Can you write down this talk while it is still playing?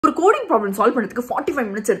ஒரு coding problem solve பண்றதுக்கு 45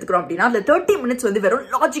 minutes எடுத்துக்கிறோம் அப்படின்னா அதுல 30 மினிட்ஸ் வந்து வெறும்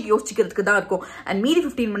லாஜிக் யோசிக்கிறதுக்கு தான் இருக்கும் அண்ட் மீதி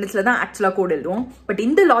 15 மினிட்ஸ்ல தான் ஆக்சுவலா கோட் எழுதுவோம். பட்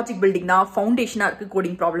இந்த லாஜிக் பில்டிங் தான் ஃபவுண்டேஷனா இருக்கு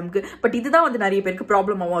கோடிங் ப்ராப்ளம்க்கு. பட் இதுதான் வந்து நிறைய பேருக்கு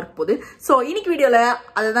ப்ராப்ளமாவும் இருக்க போகுது. ஸோ இன்னைக்கு வீடியோல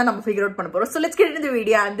அதை தான் நம்ம ஃபிகர் அவுட் பண்ண போறோம். So let's get into the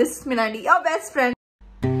video and this is மினாண்டி your best friend.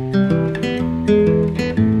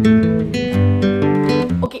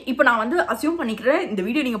 இப்போ நான் வந்து அசியூம் பண்ணிக்கிறேன் இந்த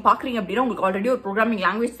வீடியோ நீங்க பாக்குறீங்க அப்படின்னா உங்களுக்கு ஆல்ரெடி ஒரு ப்ரோக்ராமிங்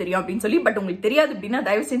லாங்குவேஜ் தெரியும் அப்படின்னு சொல்லி. பட் உங்களுக்கு தெரியாது அப்படின்னா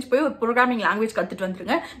தயவு செஞ்சு போய் ஒரு ப்ரோக்ராமிங் லாங்குவேஜ் கத்துட்டு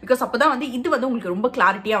வந்துருங்க. பிகாஸ் அப்பதான் வந்து இது வந்து உங்களுக்கு ரொம்ப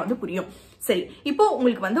கிளாரிட்டியா வந்து புரியும். சரி, இப்போ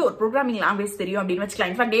உங்களுக்கு வந்து ஒரு ப்ரோக்ராமிங் லாங்குவேஜ் தெரியும் அப்படின்னு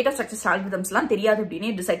வச்சுக்கலாம். இன்ஃபேக்ட் டேட்டா ஸ்ட்ரக்சர்ஸ் அல்காரிதம்ஸ் எல்லாம் தெரியாது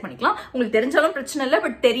அப்படின்னே டிசைட் பண்ணிக்கலாம். உங்களுக்கு தெரிஞ்சாலும் பிரச்சனை இல்லை,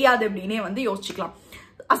 பட் தெரியாது அப்படின்னே வந்து யோசிச்சுக்கலாம்,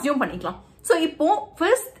 அசியூம் பண்ணிக்கலாம். ஸோ இப்போ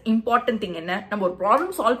ஃபர்ஸ்ட் இம்பார்ட்டன்ட் திங் என்ன, நம்ம ஒரு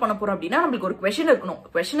ப்ராப்ளம் சால்வ் பண்ண போறோம் அப்படின்னா நம்மளுக்கு ஒரு கொஸ்டின் இருக்கணும்.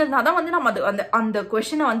 கொஸ்டின் இருந்தால் தான் வந்து நம்ம அந்த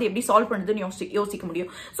கொஸ்டினை வந்து எப்படி சால்வ் பண்ணுறதுன்னு யோசிக்க முடியும்.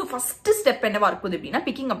 ஸோ ஃபர்ஸ்ட் ஸ்டெப் என்னவா இருக்குது அப்படின்னா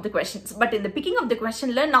picking up the questions. But இந்த பிக்கிங் அப் த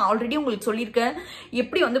கொஸ்டின்ல நான் ஆல்ரெடி உங்களுக்கு சொல்லியிருக்கேன்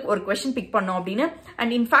எப்படி வந்து ஒரு கொஸ்டின் பிக் பண்ணோம் அப்படின்னு.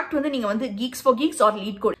 அண்ட் இன்ஃபேக்ட் வந்து நீங்க வந்து Geeks for Geeks R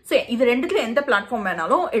lead code, so இது ரெண்டுத்துல எந்த பிளாட்ஃபார்ம்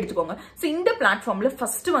வேணாலும் எடுத்துக்கோங்க. ஸோ இந்த பிளாட்ஃபார்ம்ல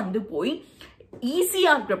ஃபர்ஸ்ட் வந்து போய்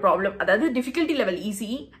ஈஸியா இருக்கிற ப்ராப்ளம், அதாவது difficulty level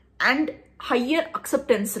easy and higher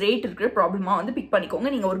acceptance rate இருக்கிற ப்ராப்ளமா வந்து பிக்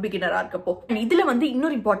பண்ணிக்கோங்க நீங்க ஒரு பிகினரா இருக்கப்போ. இதுல வந்து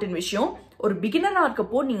இன்னொரு இம்பார்ட்டன்ட் விஷயம், ஒரு பிகினரா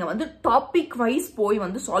இருக்கப்போ நீங்க வந்து டாபிக் வைஸ் போய்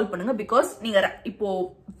வந்து சால்வ் பண்ணுங்க. பிகாஸ் நீங்க இப்போ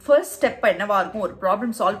ஃபர்ஸ்ட் ஸ்டெப் என்னவா இருக்கும் ஒரு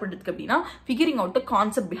ப்ராப்ளம் சால்வ் பண்றதுக்கு அப்படின்னா figuring out the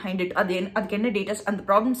concept behind it. அதுக்கு என்ன டேட்டா, அந்த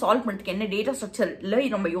ப்ராப்ளம் சால்வ் பண்றதுக்கு என்ன டேட்டா ஸ்ட்ரக்சர்ல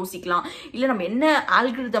நம்ம யோசிக்கலாம், இல்ல நம்ம என்ன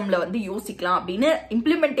ஆல்கிரிதம்ல வந்து யோசிக்கலாம் அப்படின்னு.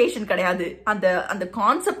 இம்ப்ளிமெண்டேஷன் கிடையாது, அந்த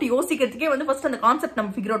கான்செப்ட் யோசிக்கிறதுக்கே வந்து ஃபர்ஸ்ட் அந்த கான்செப்ட்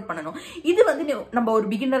நம்ம ஃபிகர் அவுட் பண்ணணும். இது வந்து நம்ம ஒரு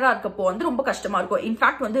பிகினரா இருக்கப்போ வந்து ரொம்ப கஷ்டமா இருக்கும்.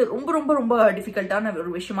 இன்ஃபேக்ட் வந்து ரொம்ப ரொம்ப ரொம்ப டிஃபிகல்ட்டான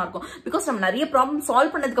ஒரு விஷயமா இருக்கும். பிகாஸ் நம்ம நிறைய ப்ராப்ளம்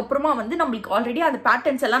சால்வ் பண்ணதுக்கு அப்புறமா வந்து நம்மளுக்கு ஆல்ரெடி அந்த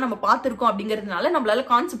பேட்டர்ன்ஸ் எல்லாம் நம்ம பார்த்திருக்கோம் அப்படிங்கிறதுனால நம்மளால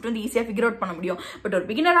கான்செப்ட் வந்து ஈஸியா ஃபிகர் அவுட் பண்ண முடியும். பட் ஒரு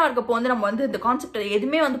பிகினரா இருக்கப்போ வந்து நம்ம வந்து இந்த கான்செப்ட்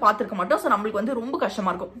எதுவுமே வந்து பார்த்திருக்க மாட்டோம். ஸோ நம்மளுக்கு வந்து ரொம்ப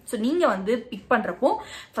கஷ்டமா இருக்கும். ஸோ நீங்க வந்து பிக் பண்றப்போ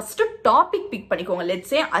ஃபர்ஸ்ட் டாபிக் பிக் பண்ணிக்கோங்க.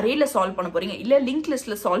 லெட்ஸ் சே அரேல சால்வ் பண்ண போறீங்க, இல்ல லிங்க்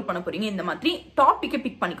லிஸ்ட்ல சால்வ் பண்ண போறீங்க, இந்த மாதிரி டாபிக்கை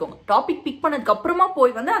பிக் பண்ணிக்கோங்க. டாபிக் பிக் பண்ணதுக்கு அப்புறமா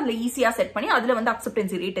போய் வந்து அதுல ஈஸியா செட் பண்ணி அதுல வந்து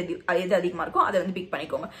அக்செப்டன்சி ரேட் எது அதிகமா இருக்கும் அதை வந்து பிக்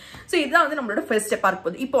பண்ணிக்கோங்க. ஸோ இதுதான் வந்து நம்மளோட ஃபர்ஸ்ட் ஸ்டெப்பா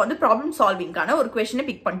இருக்கும். இப்போ வந்து ப்ராப்ளம் சால்விங்கான ஒரு கொஸ்டினை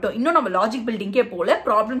பிக் பண்ணிட்டோம். இன்னும் நம்ம லாஜிக் பில்டிங்கே போல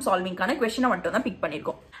ப்ராப்ளம் சால்விங்கான கொஸ்டினை மட்டும் தான் பிக்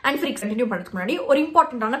பண்ணிருக்கோம். அண்ட் ஃப்ரீ கண்டினியூ பண்றதுக்கு முன்னாடி ஒரு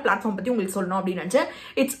இம்பார்ட்டன்டான பிளாட்ஃபார்ம் பத்தி உங்களுக்கு சொல்லணும் அப்படின்னு நினைச்சேன்.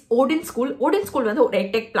 It's ஓடின் school. ஓடின் ஸ்கூல் வந்து ஒரு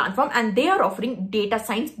edtech platform and they are offering data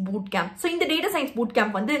science boot camp. So இந்த டேட்டா சயின்ஸ் பூட்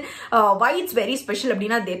கேம்ப் வந்து why it's very special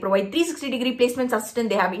அப்படின்னா they provide 360-degree placement assistance,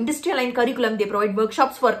 they have industry aligned curriculum, they provide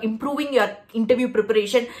workshops for improving your interview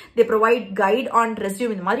preparation, they provide guide on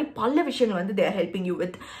resume, இந்த மாதிரி பல விஷயங்கள் வந்து they are helping you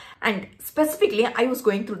with. And specifically I was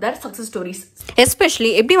going through their success stories, especially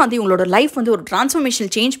எப்படி வந்து இவங்களோட life வந்து ஒரு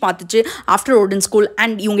டிரான்ஸ்ஃபர்மேஷனல் சேஞ்ச் பார்த்துச்சு ஆஃப்டர் ஓடன் ஸ்கூல்.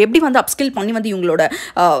 அண்ட் இவங்க எப்படி வந்து அப்ஸ்கில் பண்ணி வந்து இவங்களோட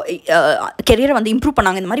கெரியரை வந்து இம்ப்ரூவ்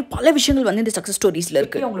பண்ணாங்க. இந்த மாதிரி பல விஷயங்கள் வந்து இந்த சக்ஸஸ் ஸ்டோரிஸ்ல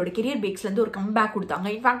இருக்கு. அவங்களோட கெரியர் பேக்ஸ்ல இருந்து ஒரு கம்பேக் கொடுத்தாங்க.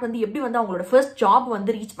 இன்ஃபேக்ட் வந்து எப்படி வந்து அவங்களோட ஃபர்ஸ்ட் ஜாப்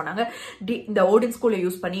வந்து ரீச் பண்ணாங்க இந்த ஓடன் ஸ்கூலை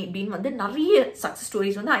யூஸ் பண்ணி அப்படின்னு வந்து நிறைய சக்ஸஸ்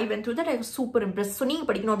ஸ்டோரிஸ் வந்து I went through that. I was super Impress. So நீங்க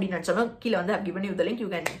படிக்கணும் அப்படின்னு நினைச்சாலும் கீழே வந்து I've given you the link,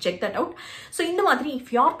 you can check that out. So இந்த மாதிரி if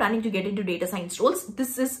you are planning to get into data science roles,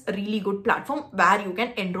 this is really good platform where you can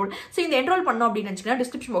enroll. So இந்த enroll பண்ணனும் அப்படி நினைச்சீங்கன்னா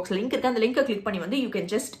description boxல link இருக்கு. அந்த லிங்கை click பண்ணி வந்து you can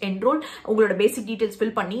just enroll. உங்களோட basic details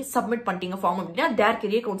fill பண்ணி submit பண்ணிட்டீங்க ஃபார்ம் அப்படின்னா their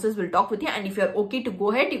career counselors will talk with you, and if you are okay to go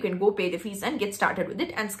ahead you can go pay the fees and get started with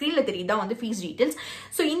it. And screenல தெரியுதா வந்து fees details.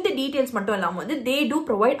 So இந்த details மட்டும் இல்லாம வந்து they do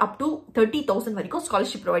provide up to 30,000 வரைக்கும்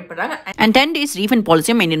scholarship provide பண்றாங்க and 10 days refund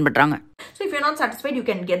policy maintain பண்றாங்க. So if you're not satisfied you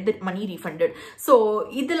can get that money refunded. So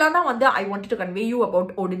இதெல்லாம் தான் வந்து I wanted to convey you about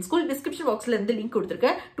Odin School. Description boxல இருந்து link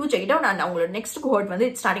கொடுத்திருக்கேன் to check it out. And அவங்களோட next cohort வந்து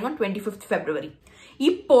it's starting on 25th February.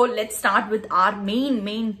 இப்போ let's start with our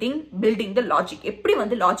main thing, building the logic. எப்படி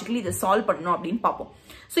வந்து logically இதை solve பண்ணணும் அப்படின்னு பார்ப்போம்.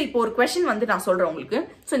 ஸோ இப்போ ஒரு கொஸ்டின் வந்து நான் சொல்றேன் உங்களுக்கு.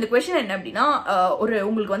 ஸோ இந்த கொஸ்டின் என்ன அப்படின்னா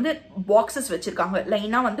உங்களுக்கு வந்து பாக்ஸஸ் வச்சிருக்காங்க,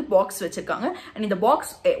 லைனா வந்து பாக்ஸ் வச்சிருக்காங்க. அண்ட் இந்த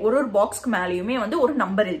பாக்ஸ் ஒரு பாக்ஸ்க்கு மேலேயுமே வந்து ஒரு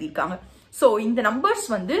நம்பர் எழுதியிருக்காங்க. ஸோ இந்த நம்பர்ஸ்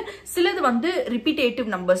வந்து சிலது வந்து ரிப்பீட்டேட்டிவ்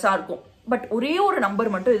நம்பர்ஸா இருக்கும், பட் ஒரே ஒரு நம்பர்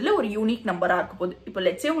மட்டும் இதுல ஒரு யூனிக் நம்பரா இருக்க போகுது. இப்போ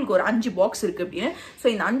லெட்ஸ் சே உங்களுக்கு ஒரு 5 பாக்ஸ் இருக்கு அப்படின்னு. ஸோ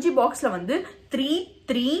இந்த 5 பாக்ஸ்ல வந்து 3,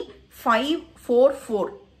 3, 5, 4, 4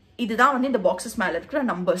 இதுதான் வந்து இந்த பாக்ஸஸ் மேல இருக்கிற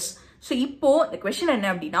நம்பர்ஸ். ஸோ இப்போ இந்த கொஸ்டின் என்ன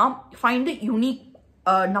அப்படின்னா find the unique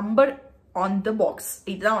number on the box.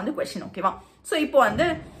 இதுதான் வந்து கொஸ்டின், ஓகேவா? ஸோ இப்போ வந்து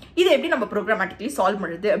இதை எப்படி நம்ம ப்ரோக்ராமேட்டிக்கலி சால்வ்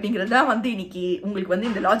பண்ணுறது அப்படிங்கிறது தான் வந்து இன்னைக்கு உங்களுக்கு வந்து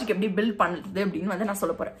இந்த லாஜிக் எப்படி பில்ட் பண்ணுறது அப்படின்னு வந்து நான்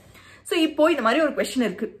சொல்ல போறேன். ஸோ இப்போ இந்த மாதிரி ஒரு கொஸ்டின்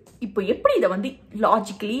இருக்கு. இப்போ எப்படி இதை வந்து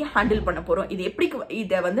லாஜிக்கலி ஹேண்டில் பண்ண போறோம், இது எப்படி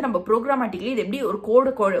இதை வந்து நம்ம ப்ரோக்ராமேட்டிக்கலி இது எப்படி ஒரு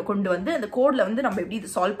கோடு கொண்டு வந்து அந்த கோட்ல வந்து நம்ம எப்படி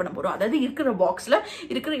இதை சால்வ் பண்ண போறோம், அதாவது இருக்கிற பாக்ஸ்ல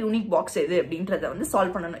இருக்கிற யூனிக் பாக்ஸ் எது அப்படின்றத வந்து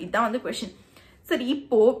சால்வ் பண்ணணும். இதுதான் வந்து கொஸ்டின். சரி,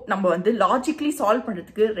 இப்போ நம்ம வந்து லாஜிக்கலி சால்வ்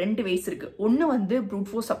பண்றதுக்கு 2 வேஸ் இருக்கு. ஒன்னு வந்து ப்ரூட்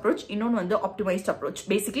ஃபோர்ஸ் அப்ரோச், இன்னொன்னு வந்து ஆப்டிமைஸ்ட் அப்ரோச்.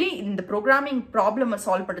 பேசிக்கலி இந்த ப்ரோக்ராமிங் ப்ராப்ளம்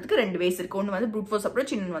சால்வ் பண்றதுக்கு 2 வேஸ் இருக்கு. ஒன்னு வந்து ப்ரூட் ஃபோர்ஸ்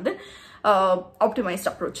அப்ரோச், இன்னொன்னு வந்து optimised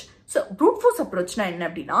approach. So fruit force அப்ரோச்னா என்ன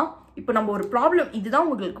அப்படின்னா, இப்போ நம்ம ஒரு ப்ராப்ளம், இதுதான்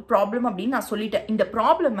உங்களுக்கு ப்ராப்ளம் அப்படின்னு நான் சொல்லிட்டேன். இந்த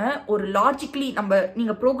ப்ராப்ளமை ஒரு லாஜிக்கலி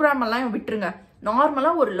நீங்க ப்ரோக்ராம் எல்லாம் விட்டுருங்க,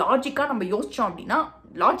 நார்மலா ஒரு லாஜிக்கா நம்ம யோசிச்சோம் அப்படின்னா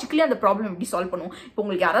லாஜிக்கலி அந்த ப்ராப்ளம் எப்படி சால்வ் பண்ணுவோம். இப்போ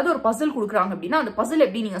உங்களுக்கு யாராவது ஒரு பசில் கொடுக்குறாங்க அப்படின்னா அந்த பசில்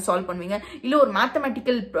எப்படி நீங்க சால்வ் பண்ணுவீங்க, இல்ல ஒரு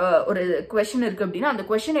மேத்தமெட்டிக்கல் ஒரு கொஸ்டின் இருக்கு அப்படின்னா அந்த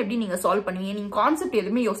கொஸ்டின் எப்படி நீங்க சால்வ் பண்ணுவீங்க. நீங்க கான்செப்ட்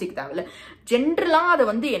எதுவுமே யோசிக்க தேவையில்ல, ஜென்ரலா அதை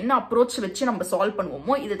வந்து என்ன அப்ரோச் வச்சு நம்ம சால்வ்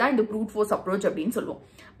பண்ணுவோமோ இதுதான் இந்த ப்ரூட் ஃபோர்ஸ் அப்ரோச் அப்படின்னு சொல்லுவோம்.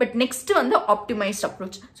 பட் நெக்ஸ்ட் வந்து ஆப்டிமைஸ்ட்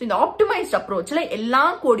அப்ரோச். ஸோ இந்த ஆப்டிமைஸ்ட் அப்ரோச்ல எல்லா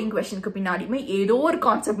கோடிங் கொஸ்டினுக்கு பின்னாடியுமே ஏதோ ஒரு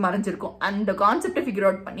கான்செப்ட் மறைஞ்சிருக்கும். அந்த கான்செப்டை ஃபிகர்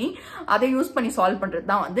அவுட் பண்ணி அதை யூஸ் பண்ணி சால்வ் பண்றது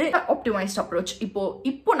தான் வந்து ஆப்டிமைஸ்ட் அப்ரோச்.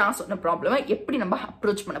 இப்போ நான் சொன்ன ப்ராப்ளமை எப்படி நம்ம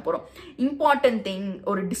அப்ரோச் பண்ண போறோம். இம்பார்ட்டன்ட் திங்,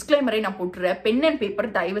 ஒரு டிஸ்க்ளைமரை நான் போட்டுறேன், பென் அண்ட் பேப்பர்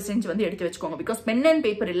தயவு செஞ்சு வந்து எடுத்து வச்சுக்கோங்க. பிகாஸ் பென் அண்ட்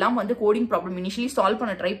பேப்பர் எல்லாம் வந்து கோடிங் ப்ராப்ளம் இனிஷியலி சால்வ்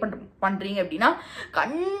பண்ண ட்ரை பண்றீங்க அப்படின்னா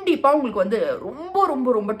கண்டிப்பா உங்களுக்கு வந்து ரொம்ப ரொம்ப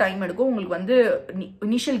ரொம்ப டைம் எடுக்கும் உங்களுக்கு வந்து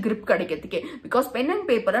initial grip கிடைக்கிறதுக்கே. Because pen and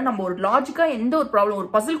பேப்பரை நம்ம ஒரு லாஜிக்கா எந்த ஒரு ப்ராப்ளம், ஒரு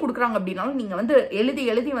பசில் கொடுக்குறாங்க அப்படின்னாலும் நீங்க வந்து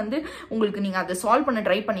எழுதி வந்து உங்களுக்கு நீங்க அதை சால்வ் பண்ண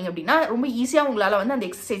ட்ரை பண்ணீங்க அப்படின்னா ரொம்ப ஈஸியா உங்களால வந்து அந்த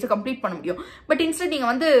எக்ஸசைஸை கம்ப்ளீட் பண்ண முடியும். பட் இன்ஸ்டன்ட் நீங்க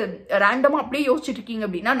வந்து ரேண்டமா அப்படியே யோசிச்சுட்டு இருக்கீங்க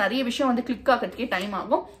அப்படின்னா நிறைய விஷயம் வந்து கிளிக் ஆகிறதுக்கே டைம்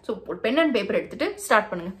ஆகும். ஸோ பென் அண்ட் பேப்பர் எடுத்துட்டு ஸ்டார்ட்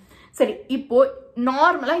பண்ணுங்க. சரி, இப்போ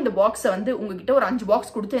நார்மலா இந்த பாக்ஸை வந்து உங்ககிட்ட ஒரு 5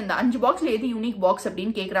 பாக்ஸ் கொடுத்து இந்த 5 பாக்ஸ்ல எது யூனிக் பாக்ஸ்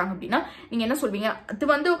அப்படின்னு கேட்கறாங்க அப்படின்னா நீங்க என்ன சொல்வீங்க, அது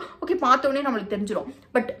வந்து ஓகே பார்த்த உடனே நம்மளுக்கு தெரிஞ்சிடும்.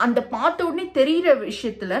 பட் அந்த பார்த்த உடனே தெரியிற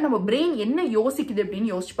விஷயத்துல நம்ம பிரெயின் என்ன யோசிக்குது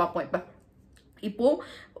அப்படின்னு யோசிச்சு பார்ப்போம். இப்போ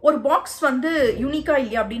ஒரு பாக்ஸ் வந்து யூனிக்கா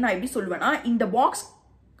இல்லையா அப்படின்னு நான் எப்படி சொல்லுவேன்னா, இந்த பாக்ஸ்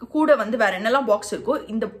கூட வந்து வேற என்னெல்லாம் பாக்ஸ் இருக்கோ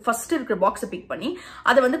இந்த ஃபர்ஸ்ட் இருக்கிற பாக்ஸை பிக் பண்ணி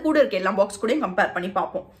அதை வந்து கூட இருக்க எல்லா பாக்ஸ் கூட கம்பேர் பண்ணி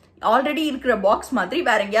பார்ப்போம். ஆல்ரெடி இருக்கிற பாக்ஸ் மாதிரி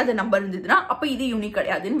வேற எங்கேயாவது நம்பர் இருந்ததுன்னா அப்ப இது யூனிக்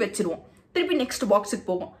கிடையாதுன்னு வச்சிருவோம். திருப்பி நெக்ஸ்ட் பாக்ஸுக்கு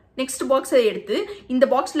போவோம். நெக்ஸ்ட் பாக்ஸை எடுத்து இந்த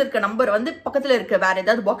பாக்ஸ்ல இருக்க நம்பர் வந்து பக்கத்துல இருக்க வேற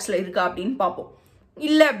ஏதாவது பாக்ஸ்ல இருக்கா அப்படின்னு பார்ப்போம்.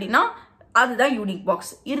 இல்ல அப்படின்னா அதுதான் யூனிக்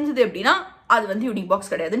பாக்ஸ், இருந்தது அப்படின்னா அது வந்து யூனிக்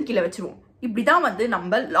பாக்ஸ் கிடையாதுன்னு கீழே வச்சிருவோம். இப்படிதான் வந்து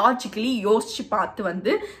நம்ம லாஜிக்கலி யோசிச்சு பார்த்து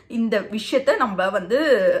வந்து இந்த விஷயத்த நம்ம வந்து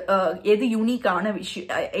எது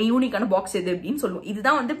யூனிக்கான பாக்ஸ் எது அப்படின்னு சொல்லுவோம்.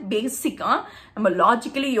 இதுதான் வந்து பேசிக்கா நம்ம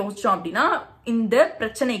லாஜிக்கலி யோசிச்சோம் அப்படின்னா இந்த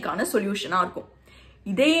பிரச்சனைக்கான சொல்யூஷனா இருக்கும்.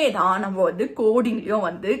 இதே தான் நம்ம வந்து கோடிங்லயும்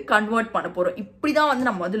வந்து கன்வெர்ட் பண்ண போறோம். இப்படிதான் வந்து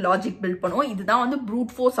நம்ம வந்து லாஜிக் பில்ட் பண்ணுவோம். இதுதான் வந்து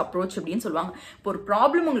ப்ரூட் ஃபோர்ஸ் அப்ரோச் அப்படின்னு சொல்லுவாங்க. இப்போ ஒரு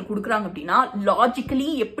ப்ராப்ளம் உங்களுக்கு கொடுக்குறாங்க அப்படின்னா லாஜிக்கலி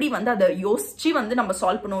எப்படி வந்து அதை யோசிச்சு வந்து நம்ம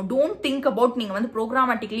சால்வ் பண்ணுவோம். டோன்ட் திங்க் அபவுட் நீங்க வந்து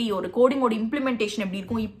ப்ரோக்ராமேட்டிக்கலி ஒரு கோடிங்கோட இம்ப்ளிமெண்டேஷன் எப்படி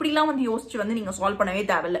இருக்கும் இப்படிலாம் வந்து யோசிச்சு வந்து நீங்க சால்வ் பண்ணவே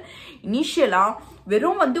தேவையில்லை. இனிஷியலா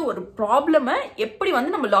வெறும் வந்து ஒரு ப்ராப்ளமை எப்படி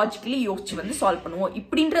வந்து நம்ம லாஜிக்கலி யோசிச்சு வந்து சால்வ் பண்ணுவோம்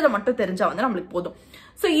இப்படின்றத மட்டும் தெரிஞ்சா வந்து நம்மளுக்கு போதும்.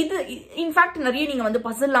 ஸோ இது இன்ஃபேக்ட் நிறைய நீங்க வந்து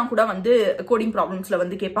பசில்லாம் கூட வந்து கோடிங் ப்ராப்ளம்ஸ்ல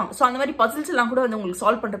வந்து கேட்பாங்க. ஸோ அந்த மாதிரி பசில்ஸ் எல்லாம் கூட வந்து உங்களுக்கு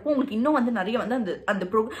சால்வ் பண்றப்போ உங்களுக்கு இன்னும் வந்து நிறைய வந்து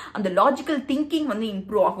அந்த லாஜிக்கல் திங்கிங் வந்து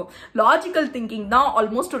இம்ப்ரூவ் ஆகும். லாஜிக்கல் திங்கிங் தான்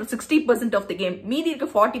ஆல்மோஸ்ட் ஒரு 60% ஆஃப் த கேம். மீதி இருக்க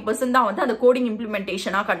 40% தான் வந்து அந்த கோடிங்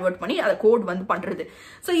இம்ப்ளிமெண்டேஷனா கன்வெர்ட் பண்ணி அதை கோட் வந்து பண்றது.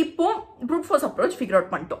 ஸோ இப்போ fruit force approach figure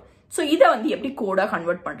out பண்ணிட்டோம். ஸோ இதை வந்து எப்படி கோடா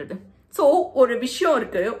கன்வெர்ட் பண்றது. ஸோ ஒரு விஷயம்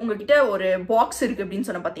இருக்கு, உங்ககிட்ட ஒரு பாக்ஸ் இருக்கு அப்படின்னு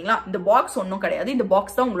சொன்ன பாத்தீங்களா, இந்த பாக்ஸ் ஒன்றும் கிடையாது, இந்த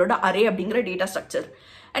பாக்ஸ் தான் உங்களோட அரே அப்படிங்கிற டேட்டா ஸ்ட்ரக்சர்.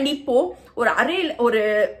 அண்ட் இப்போ ஒரு அரே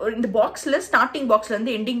இந்த பாக்ஸ்ல ஸ்டார்டிங் பாக்ஸ்ல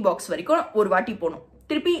இருந்து எண்டிங் பாக்ஸ் வரைக்கும் ஒரு வாட்டி போகணும்.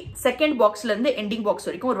 திருப்பி செகண்ட் பாக்ஸ்ல இருந்து எண்டிங் பாக்ஸ்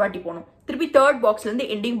வரைக்கும் ஒரு வாட்டி போகணும். திருப்பி தேர்ட் பாக்ஸ்ல இருந்து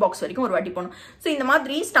எண்டிங் பாக்ஸ் வரைக்கும் ஒரு வாட்டி போகணும். ஸோ இந்த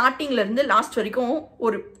மாதிரி ஸ்டார்டிங்ல இருந்து லாஸ்ட் வரைக்கும்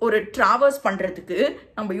ஒரு டிராவர்ஸ் பண்றதுக்கு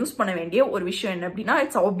நம்ம யூஸ் பண்ண வேண்டிய ஒரு விஷயம் என்ன அப்படின்னா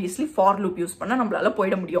it's obviously for loop use பண்ணா நம்மளால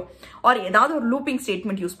போயிட முடியும். ஆர் ஏதாவது ஒரு லூப்பிங்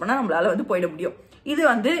ஸ்டேட்மெண்ட் யூஸ் பண்ணா நம்மளால வந்து போயிட முடியும். இது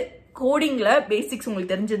வந்து கோடிங்ல பேசிக்ஸ்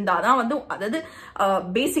உங்களுக்கு தெரிஞ்சிருந்தாதான் வந்து, அதாவது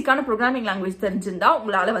பேசிக்கான ப்ரோக்ராமிங் லாங்குவேஜ் தெரிஞ்சிருந்தா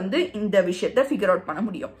உங்களால வந்து இந்த விஷயத்த ஃபிகர் அவுட் பண்ண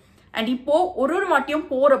முடியும். அண்ட் இப்போ ஒரு வாட்டியும்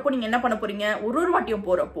போறப்போ நீங்க என்ன பண்ண போறீங்க, ஒரு வாட்டியும்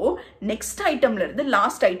போறப்போ நெக்ஸ்ட் ஐட்டம்ல இருந்து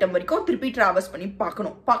லாஸ்ட் ஐட்டம் வரைக்கும் திருப்பி டிராவர்ஸ் பண்ணி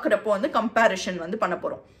பாக்குறப்போ வந்து கம்பேரிஷன் வந்து பண்ண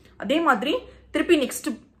போறோம். அதே மாதிரி திருப்பி நெக்ஸ்ட்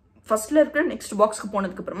ஃபர்ஸ்ட்ல இருக்கிற நெக்ஸ்ட் பாக்ஸ்க்கு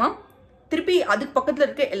போனதுக்கு அப்புறமா திருப்பி அதுக்கு பக்கத்துல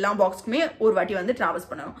இருக்க எல்லா பாக்ஸ்க்குமே ஒரு வாட்டி வந்து டிராவர்ஸ்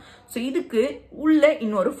பண்ணணும். ஸோ இதுக்கு உள்ள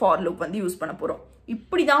இன்னொரு ஃபார் லூப் வந்து யூஸ் பண்ண போறோம்.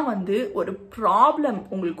 இப்படிதான் வந்து ஒரு ப்ராப்ளம்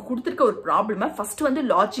உங்களுக்கு கொடுத்துருக்க ஒரு ப்ராப்ளமை ஃபர்ஸ்ட் வந்து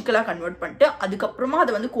லாஜிக்கலா கன்வெர்ட் பண்ணிட்டு அதுக்கப்புறமா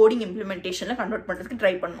அதை வந்து கோடிங் இம்ப்ளிமெண்டேஷன்ல கன்வெர்ட் பண்றதுக்கு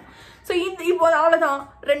ட்ரை பண்ணணும். ஸோ இப்போ அவ்வளவுதான்,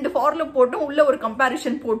 2 ஃபார்லூப் போட்டோம், உள்ள ஒரு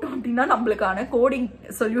கம்பேரிஷன் போட்டோம் அப்படின்னா நம்மளுக்கான கோடிங்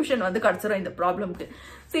சொல்யூஷன் வந்து கிடைச்சிடும் இந்த ப்ராப்ளம்க்கு.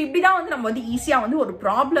 ஸோ இப்படிதான் வந்து நம்ம வந்து ஈஸியா வந்து ஒரு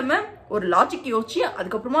ப்ராப்ளமை ஒரு லாஜிக் யோசிச்சு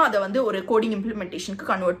அதுக்கப்புறமா அதை வந்து ஒரு கோடிங்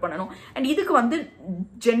இம்ப்ளிமெண்டேஷனுக்கு கன்வெர்ட் பண்ணணும். அண்ட் இதுக்கு வந்து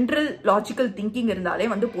ஜென்ரல் லாஜிக்கல் திங்கிங் இருந்தாலே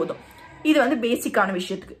வந்து போதும். இது வந்து பேசிக்கான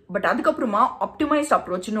விஷயத்துக்கு. பட் அதுக்கப்புறமா ஆப்டிமைஸ்ட்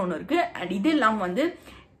அப்ரோச்னு ஒன்று இருக்கு. அண்ட் இது இல்லாமல் வந்து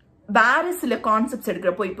வேற சில கான்செப்ட்ஸ்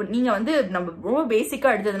எடுக்கிறப்போ இப்போ நீங்க வந்து நம்ம ரொம்ப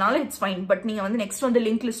பேசிக்கா எடுத்ததுனால இட்ஸ் ஃபைன். பட் நீங்க வந்து நெக்ஸ்ட் வந்து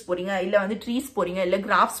லிங்க் லிஸ்ட் போறீங்க, இல்ல வந்து ட்ரீஸ் போறீங்க, இல்ல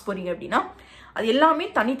கிராஃப்ஸ் போறீங்க அப்படின்னா அது எல்லாமே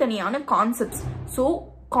தனித்தனியான கான்செப்ட்ஸ். ஸோ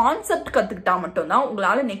கான்செப்ட் கத்துக்கிட்டா மட்டும்தான்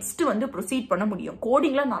உங்களால நெக்ஸ்ட் வந்து ப்ரொசீட் பண்ண முடியும்.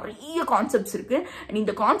 கோடிங்ல நிறைய கான்செப்ட்ஸ் இருக்கு.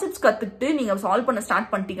 இந்த கான்செப்ட்ஸ் கத்துக்கிட்டு நீங்க சால்வ் பண்ண ஸ்டார்ட்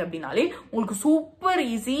பண்ணிட்டீங்க அப்படின்னாலே உங்களுக்கு சூப்பர்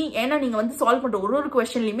ஈஸி. ஏன்னா நீங்க வந்து சால்வ் பண்ற ஒரு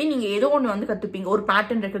கொஸ்டின்லயுமே நீங்க ஏதோ ஒன்று வந்து கத்துப்பீங்க. ஒரு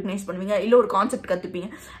பேட்டர்ன் ரெகக்னைஸ் பண்ணுவீங்க, இல்ல ஒரு கான்செப்ட் கத்துப்பீங்க.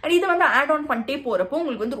 அண்ட் இதை வந்து ஆட் ஆன் பண்ணிட்டே போறப்போ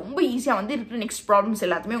உங்களுக்கு வந்து ரொம்ப ஈஸியா வந்து இருக்கிற நெக்ஸ்ட் ப்ராப்ளம்ஸ்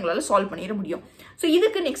எல்லாத்தையுமே உங்களால சால்வ் பண்ணிட முடியும். ஸோ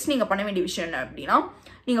இதுக்கு நெக்ஸ்ட் நீங்க பண்ண வேண்டிய விஷயம் என்ன அப்படின்னா,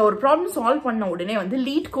 நீங்க ஒரு ப்ராப்ளம் சால்வ் பண்ண உடனே வந்து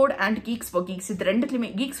lead code and Geeks for Geeks இது ரெண்டுத்துலயுமே,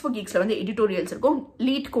 கீக்ஸ் ஃபார் கீக்ஸ்ல வந்து எடிட்டோரியல்ஸ் இருக்கும்,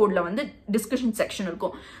 லீட் கோட்ல வந்து டிஸ்கஷன் செக்ஷன்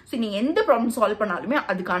இருக்கும். ஸோ நீங்க எந்த ப்ராப்ளம் சால்வ் பண்ணாலுமே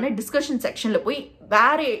அதுக்கான டிஸ்கஷன் செக்ஷன்ல போய்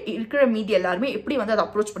வேற இருக்கிற மீதி எல்லாருமே எப்படி வந்து அதை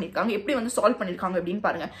அப்ரோச் பண்ணிருக்காங்க, எப்படி வந்து சால்வ் பண்ணிருக்காங்க அப்படின்னு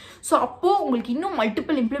பாருங்க. ஸோ அப்போ உங்களுக்கு இன்னும்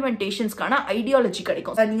மல்டிபிள் இம்ப்ளிமெண்டேஷன்ஸ்க்கான ஐடியாலஜி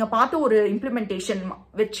கிடைக்கும். நீங்க பார்த்த ஒரு இம்ப்ளிமெண்டேஷன்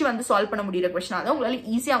வச்சு வந்து சால்வ் பண்ண முடியிற கொஸ்டின் தான் உங்களால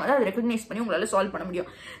ஈஸியா வந்து அதை ரெகக்னைஸ் பண்ணி உங்களால சால்வ் பண்ண முடியும்.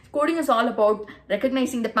 Coding is all about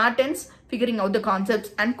recognising the patterns, figuring out the concepts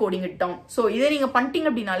and coding it down. So இதை நீங்க பண்ணிட்டீங்க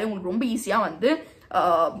அப்படின்னாலே உங்களுக்கு ரொம்ப ஈஸியா வந்து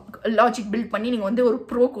லாஜிக் பில்ட் பண்ணி நீங்க வந்து ஒரு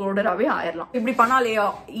ப்ரோ கோடராகவே ஆயிடலாம். இப்படி பண்ணாலே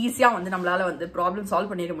ஈஸியா வந்து நம்மளால வந்து ப்ராப்ளம்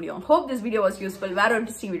சால்வ் பண்ணிட முடியும். Hope this video was useful. வேற ஒரு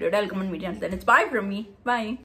இன்ட்ரெஸ்டிங் வீடியோட comment media. Then it's bye from me. Bye.